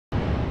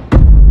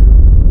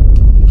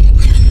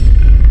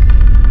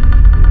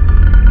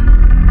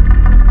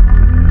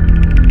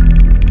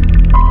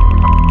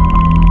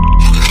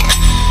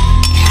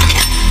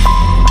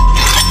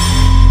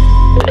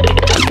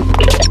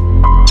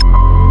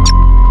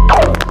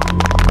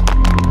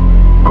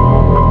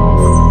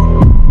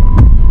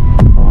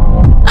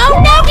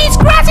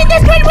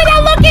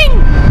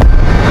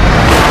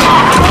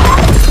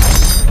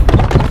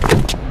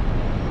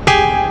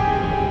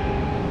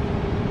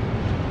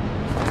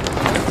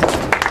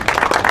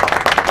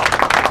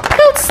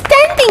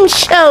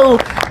show!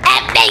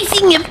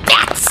 Amazing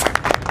effects!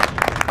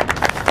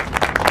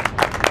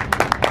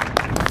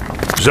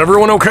 Is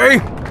everyone okay?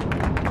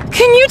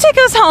 Can you take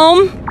us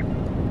home?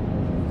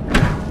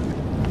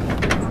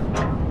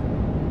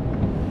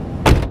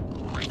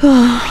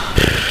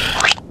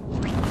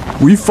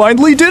 We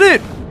finally did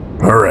it!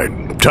 All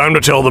right, time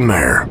to tell the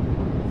mayor.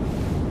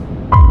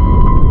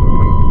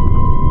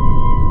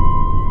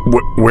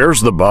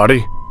 Where's the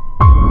body?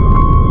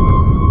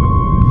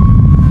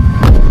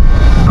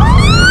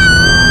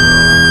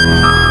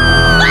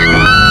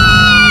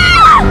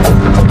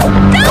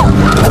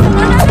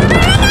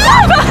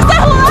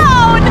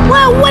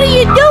 Well, what are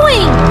you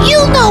doing?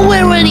 You know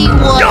where he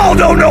was! Y'all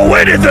don't know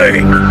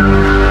anything!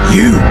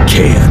 You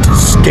can't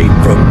escape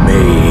from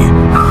me.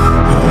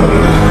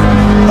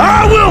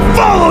 I will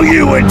follow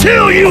you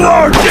until you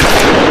are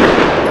dead!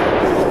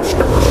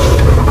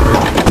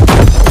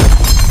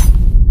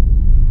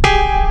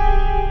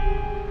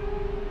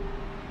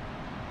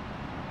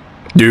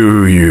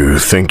 Do you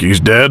think he's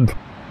dead?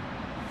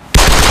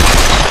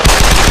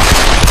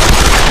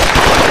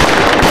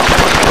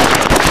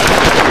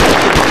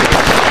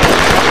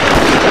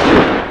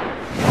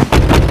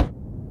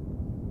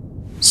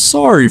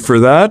 Sorry for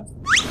that.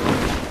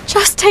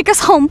 Just take us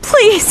home,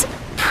 please.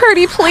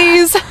 Pretty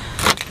please.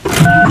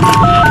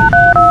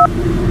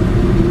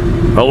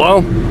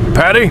 Hello?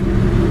 Patty?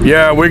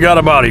 Yeah, we got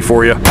a body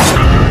for you. Do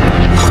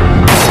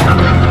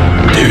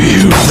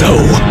you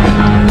know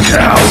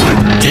how to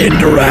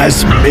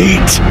tenderize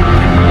meat?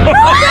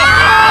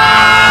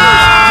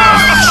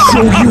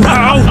 Show you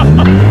how?